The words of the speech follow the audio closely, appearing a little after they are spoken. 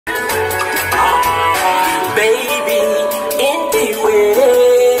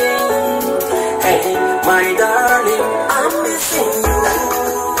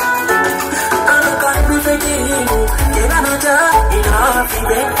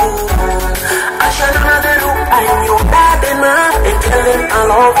grateful. I shall never look at you, baby, man. They tell them I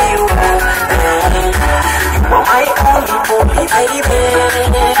love you. You are my only baby.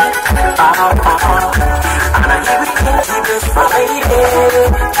 And I give it to this my baby.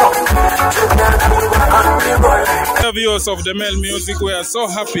 Viewers of the Male Music, we are so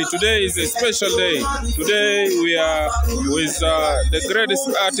happy. Today is a special day. Today we are with the greatest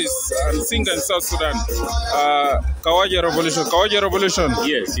artist and singer in South Sudan, Kawaja Revolution. Kawaja Revolution.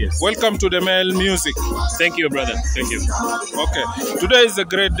 Yes, yes. Welcome to the Male Music. Thank you, brother. Thank you. Okay. Today is a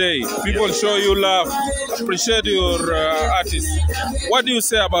great day. People show you love, appreciate your artist. What do you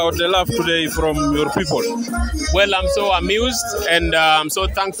say about the love today from your people? Well, I'm so amused and I'm so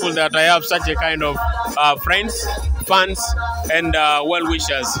thankful that I have such a kind of friends, fans, and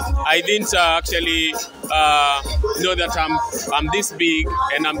well-wishers. I didn't actually know that I'm this big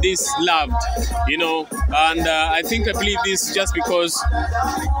and I'm this loved, you know. And I believe this just because,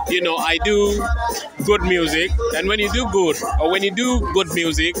 you know, I do good music. And when you do good, or when you do good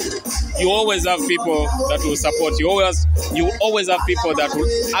music, you always have people that will support you. You always have people that will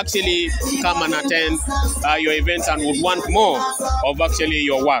actually come and attend your events and would want more of actually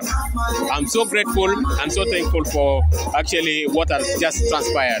your work. I'm so grateful and so thankful for actually what has just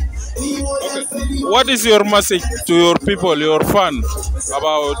transpired. Okay. What is your message to your people, your fans,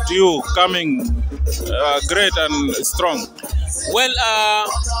 about you coming great and strong? Well,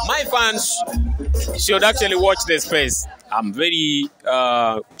 my fans should actually watch the space. I'm very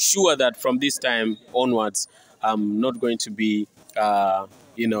sure that from this time onwards, I'm not going to be,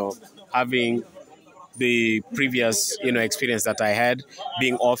 you know, having the previous, you know, experience that I had,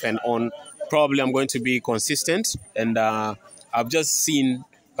 being off and on. Probably I'm going to be consistent, and I've just seen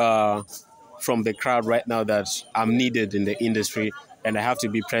from the crowd right now that I'm needed in the industry, and I have to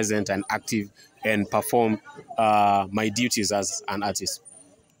be present and active and perform my duties as an artist.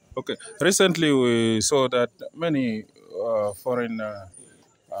 Okay. Recently, we saw that many foreign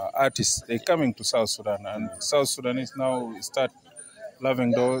artists, they're coming to South Sudan, and South Sudanese now start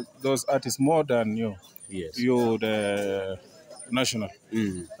loving those artists more than you. Yes. You, the national.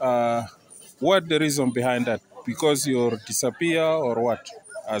 What the reason behind that? Because you disappear or what?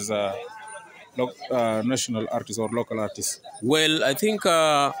 As a national artist or local artist? Well, I think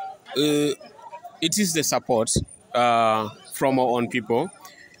it is the support from our own people.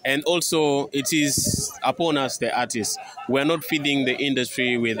 And also, it is upon us, the artists. We're not feeding the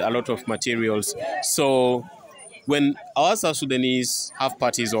industry with a lot of materials. So when our South Sudanese have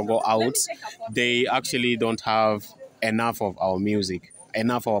parties or go out, they actually don't have enough of our music,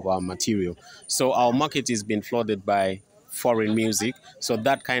 enough of our material. So our market is being flooded by foreign music. So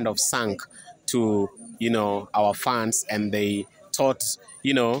that kind of sank to, you know, our fans, and they thought,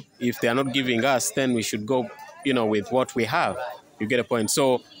 you know, if they are not giving us, then we should go, you know, with what we have. You get a point.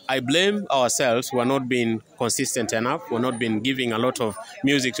 So I blame ourselves. We're not being consistent enough. We're not been giving a lot of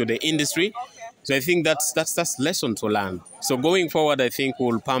music to the industry. So I think that's lesson to learn. So going forward, I think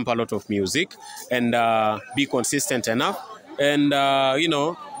we'll pump a lot of music and be consistent enough, and you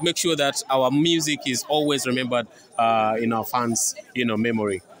know, make sure that our music is always remembered in our fans', you know,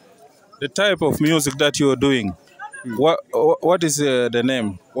 memory. The type of music that you're doing, what is the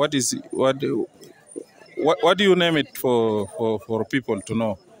name? What do you name it for people to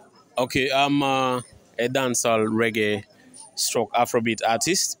know? Okay, I'm a dancehall reggae stroke Afrobeat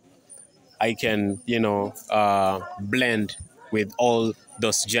artist. I can, you know, blend with all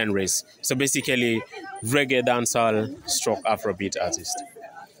those genres. So basically, reggae, dancehall, stroke Afrobeat artist.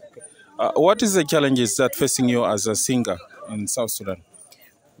 What is the challenges that facing you as a singer in South Sudan?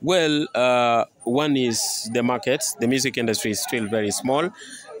 Well, one is the market. The music industry is still very small.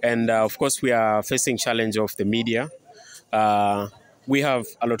 And of course, we are facing challenge of the media. We have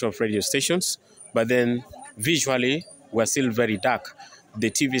a lot of radio stations, but then visually, we're still very dark. The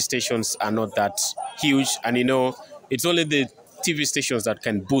TV stations are not that huge. And, you know, it's only the TV stations that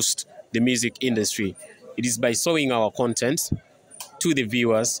can boost the music industry. It is by showing our content to the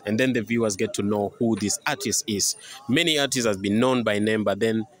viewers, and then the viewers get to know who this artist is. Many artists have been known by name, but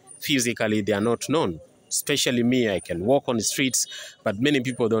then physically they are not known. Especially me, I can walk on the streets, but many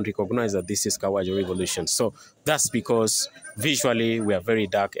people don't recognize that this is Kawaja Revolution. So that's because visually we are very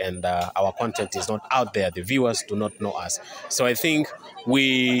dark, and our content is not out there. The viewers do not know us. So I think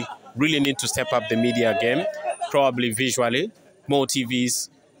we really need to step up the media game, probably visually, more TVs,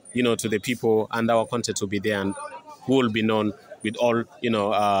 you know, to the people, and our content will be there, and we will be known with all, you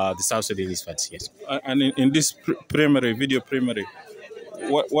know, the South Sudanese fans. Yes. And in this video primary,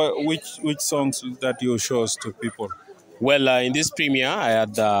 which songs that you shows to people? Well, in this premiere, I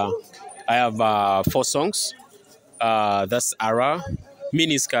have 4 songs. That's Ara,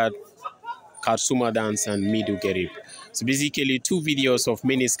 Miniskirt, Karsuma Dance, and Midu Gerib. So basically 2 videos of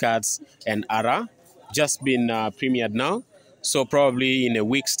Miniskirts and Ara just been premiered now. So probably in a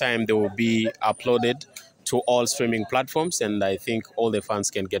week's time, they will be uploaded to all streaming platforms, and I think all the fans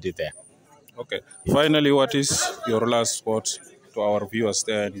can get it there. Okay. Finally, what is your last word to our viewers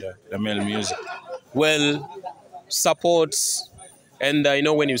there in the male music? Well, support, and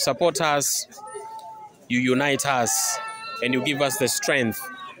when you support us, you unite us, and you give us the strength,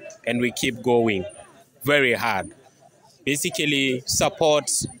 and we keep going very hard. Basically, support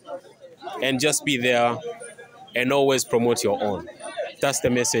and just be there and always promote your own. That's the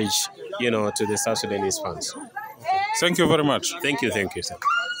message, to the South Sudanese fans. Thank you very much. Thank you, sir.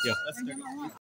 Yeah.